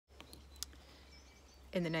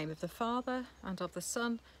In the name of the Father, and of the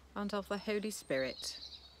Son, and of the Holy Spirit.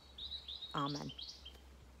 Amen.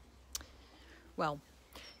 Well,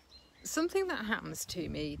 something that happens to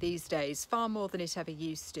me these days, far more than it ever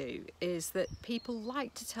used to, is that people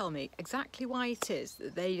like to tell me exactly why it is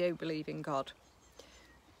that they don't believe in God.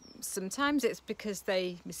 Sometimes it's because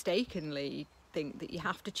they mistakenly think that you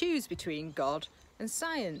have to choose between God and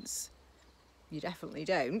science. You definitely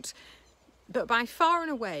don't. But by far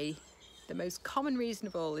and away, the most common reason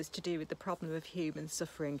of all is to do with the problem of human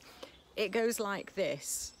suffering. It goes like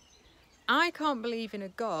this. I can't believe in a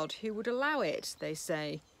God who would allow it, they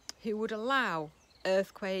say, who would allow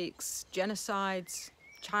earthquakes, genocides,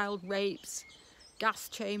 child rapes, gas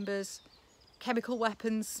chambers, chemical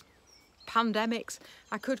weapons, pandemics.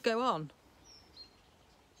 I could go on.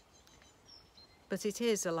 But it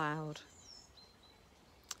is allowed.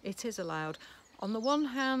 It is allowed. On the one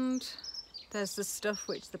hand, there's the stuff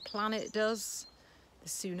which the planet does, the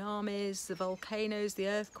tsunamis, the volcanoes, the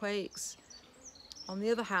earthquakes. On the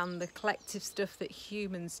other hand, the collective stuff that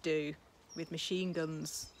humans do with machine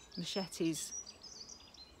guns, machetes.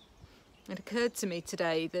 It occurred to me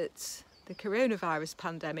today that the coronavirus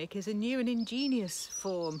pandemic is a new and ingenious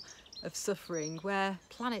form of suffering where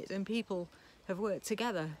planet and people have worked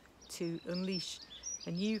together to unleash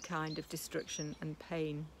a new kind of destruction and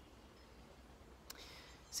pain.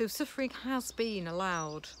 So suffering has been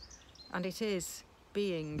allowed, and it is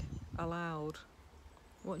being allowed.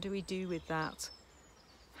 What do we do with that?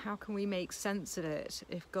 How can we make sense of it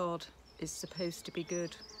if God is supposed to be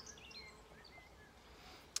good?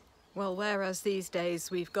 Well, whereas these days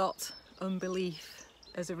we've got unbelief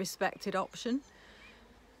as a respected option,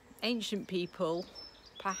 ancient people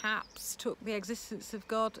perhaps took the existence of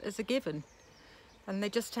God as a given. And they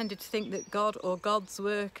just tended to think that God or gods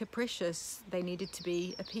were capricious. They needed to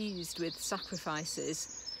be appeased with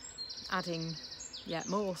sacrifices, adding yet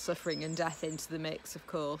more suffering and death into the mix, of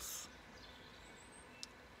course.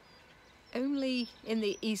 Only in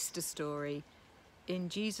the Easter story, in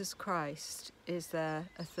Jesus Christ, is there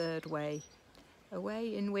a third way, a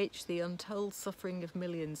way in which the untold suffering of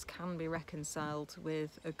millions can be reconciled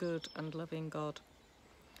with a good and loving God.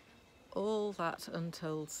 All that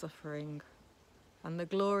untold suffering and the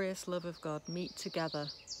glorious love of God meet together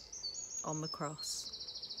on the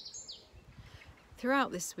cross.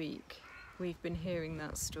 Throughout this week, we've been hearing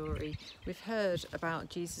that story. We've heard about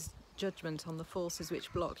Jesus' judgment on the forces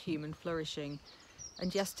which block human flourishing,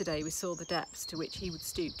 and yesterday we saw the depths to which he would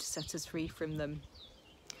stoop to set us free from them.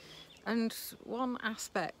 And one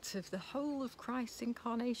aspect of the whole of Christ's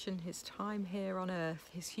incarnation, his time here on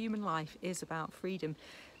earth, his human life, is about freedom.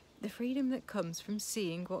 The freedom that comes from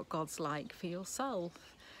seeing what God's like for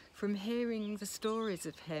yourself, from hearing the stories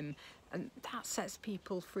of him, and that sets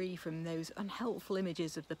people free from those unhelpful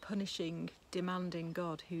images of the punishing, demanding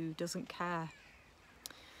God who doesn't care.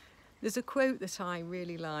 There's a quote that I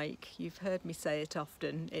really like. You've heard me say it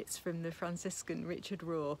often. It's from the Franciscan Richard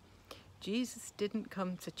Rohr. Jesus didn't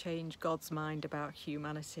come to change God's mind about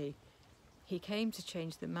humanity. He came to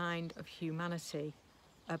change the mind of humanity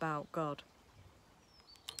about God.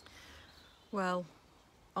 Well,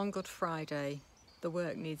 on Good Friday, the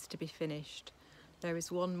work needs to be finished. There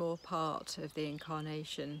is one more part of the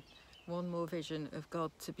incarnation, one more vision of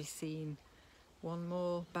God to be seen, one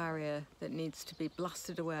more barrier that needs to be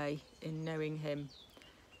blasted away in knowing him,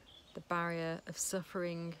 the barrier of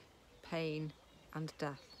suffering, pain and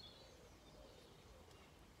death.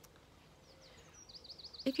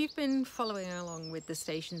 If you've been following along with the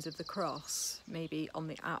Stations of the Cross, maybe on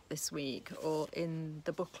the app this week or in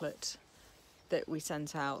the booklet that we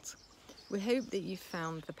sent out, we hope that you've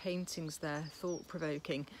found the paintings there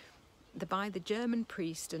thought-provoking. They're by the German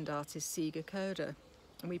priest and artist Sieger Köder,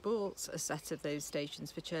 and we bought a set of those stations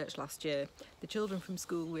for church last year. The children from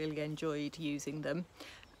school really enjoyed using them,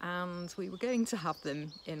 and we were going to have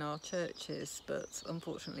them in our churches, but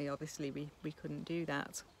unfortunately, obviously, we couldn't do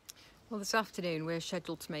that. Well, this afternoon we're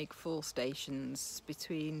scheduled to make 4 stations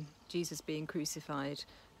between Jesus being crucified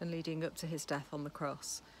and leading up to his death on the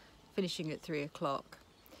cross, finishing at 3 o'clock.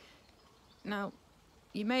 Now,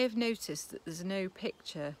 you may have noticed that there's no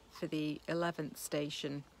picture for the 11th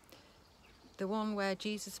station, the one where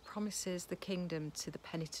Jesus promises the kingdom to the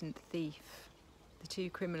penitent thief, the 2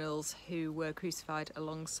 criminals who were crucified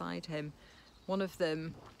alongside him. One of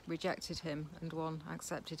them rejected him and one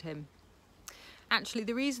accepted him. Actually,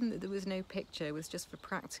 the reason that there was no picture was just for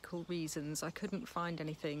practical reasons. I couldn't find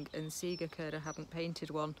anything and Sieger Köder hadn't painted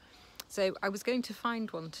one. So I was going to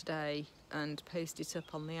find one today and post it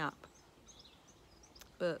up on the app.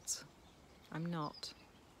 But I'm not.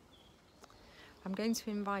 I'm going to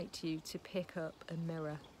invite you to pick up a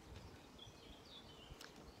mirror.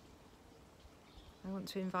 want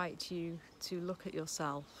to invite you to look at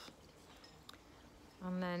yourself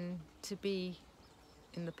and then to be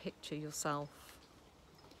in the picture yourself.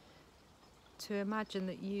 To imagine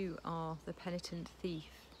that you are the penitent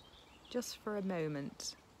thief, just for a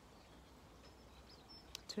moment.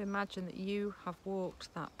 To imagine that you have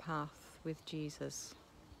walked that path with Jesus.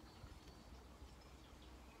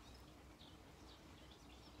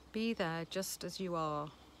 Be there just as you are,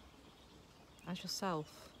 as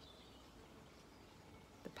yourself.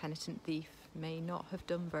 The penitent thief may not have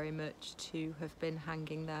done very much to have been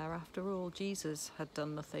hanging there. After all, Jesus had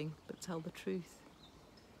done nothing but tell the truth.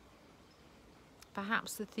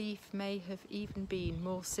 Perhaps the thief may have even been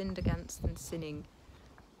more sinned against than sinning.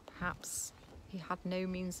 Perhaps he had no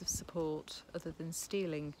means of support other than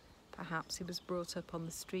stealing. Perhaps he was brought up on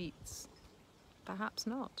the streets. Perhaps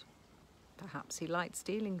not. Perhaps he liked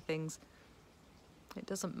stealing things. It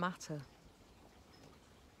doesn't matter.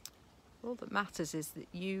 All that matters is that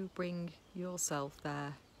you bring yourself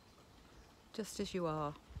there, just as you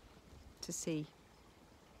are, to see.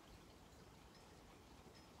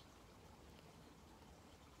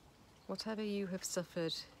 Whatever you have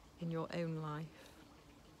suffered in your own life,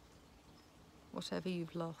 whatever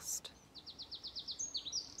you've lost,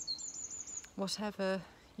 whatever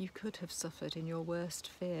you could have suffered in your worst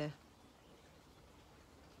fear,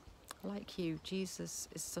 like you, Jesus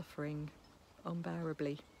is suffering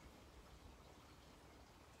unbearably.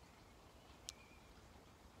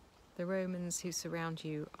 The Romans who surround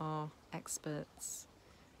you are experts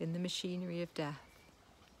in the machinery of death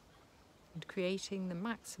and creating the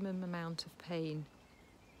maximum amount of pain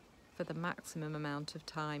for the maximum amount of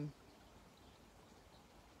time.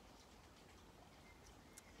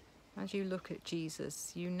 As you look at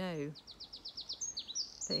Jesus, you know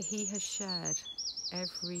that he has shared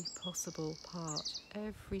every possible part,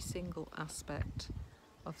 every single aspect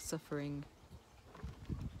of suffering.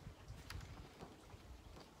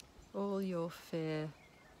 All your fear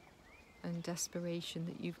and desperation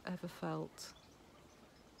that you've ever felt,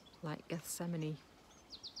 like Gethsemane.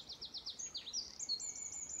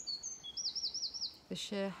 The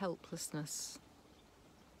sheer helplessness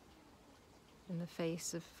in the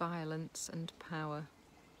face of violence and power.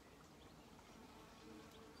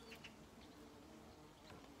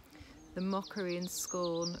 The mockery and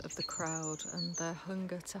scorn of the crowd and their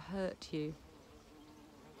hunger to hurt you.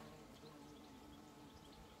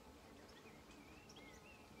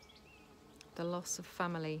 The loss of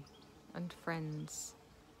family and friends,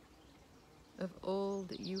 of all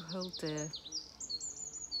that you hold dear,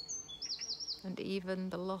 and even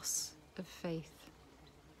the loss of faith.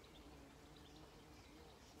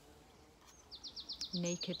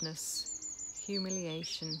 Nakedness,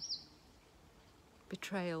 humiliation,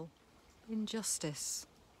 betrayal, injustice,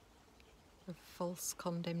 of false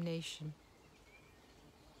condemnation,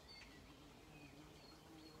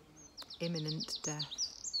 imminent death.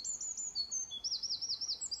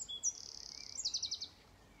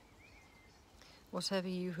 Whatever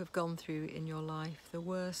you have gone through in your life, the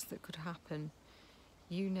worst that could happen,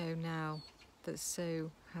 you know now that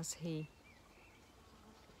so has he.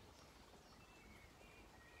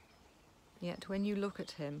 Yet when you look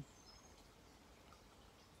at him,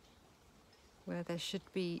 where there should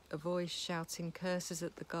be a voice shouting curses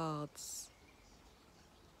at the guards,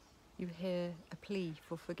 you hear a plea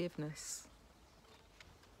for forgiveness.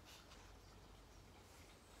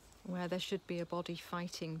 Where there should be a body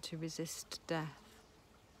fighting to resist death,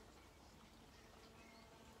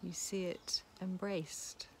 you see it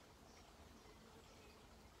embraced.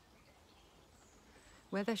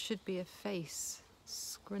 Where there should be a face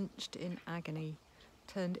scrunched in agony,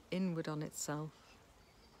 turned inward on itself,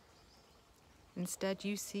 instead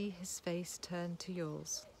you see his face turned to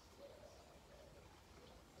yours.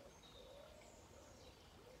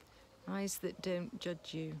 Eyes that don't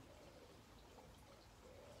judge you,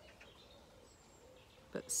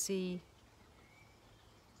 but see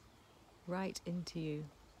right into you.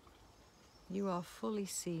 You are fully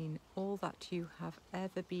seen, all that you have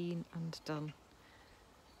ever been and done.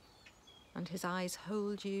 And his eyes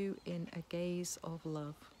hold you in a gaze of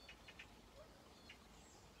love.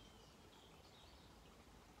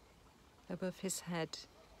 Above his head,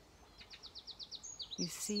 you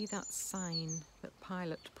see that sign that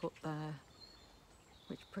Pilate put there,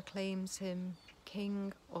 which proclaims him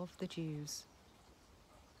King of the Jews.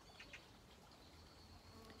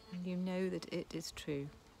 And you know that it is true,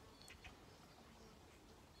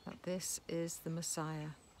 that this is the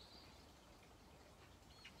Messiah.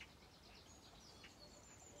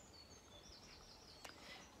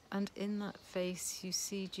 And in that face you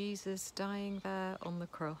see Jesus dying there on the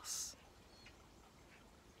cross.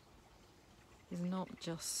 is not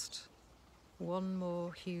just one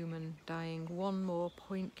more human dying, one more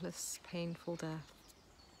pointless, painful death.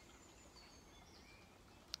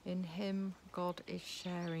 In him, God is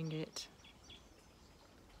sharing it,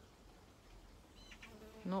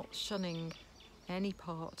 not shunning any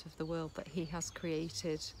part of the world that he has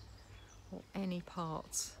created or any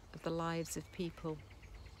part of the lives of people,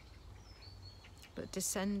 but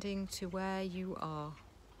descending to where you are,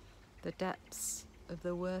 the depths of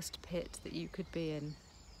the worst pit that you could be in,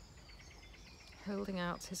 holding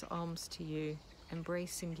out his arms to you,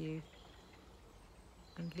 embracing you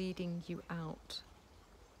and leading you out.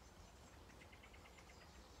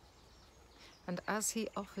 And as he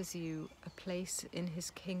offers you a place in his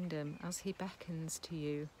kingdom, as he beckons to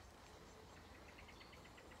you,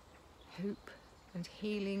 hope and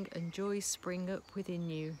healing and joy spring up within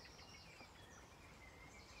you.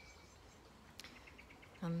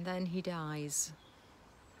 And then he dies.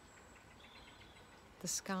 The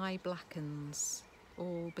sky blackens,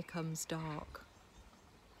 all becomes dark.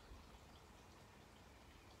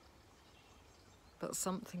 But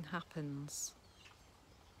something happens.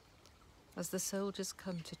 As the soldiers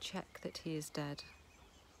come to check that he is dead,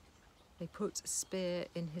 they put a spear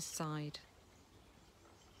in his side.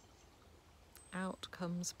 Out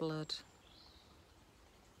comes blood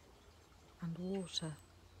and water,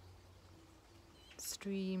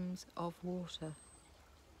 streams of water,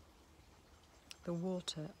 the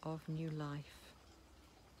water of new life.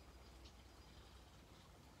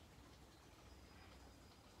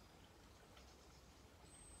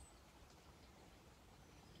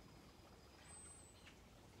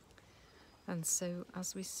 And so,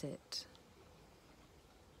 as we sit,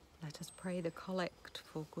 let us pray the collect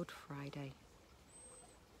for Good Friday.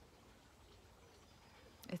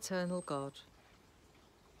 Eternal God,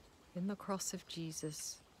 in the cross of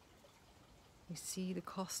Jesus, we see the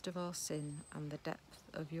cost of our sin and the depth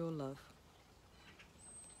of your love.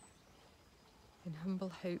 In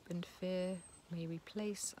humble hope and fear, may we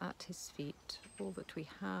place at his feet all that we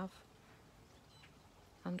have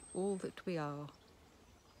and all that we are.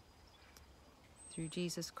 Through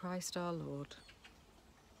Jesus Christ our Lord.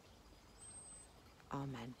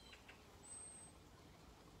 Amen.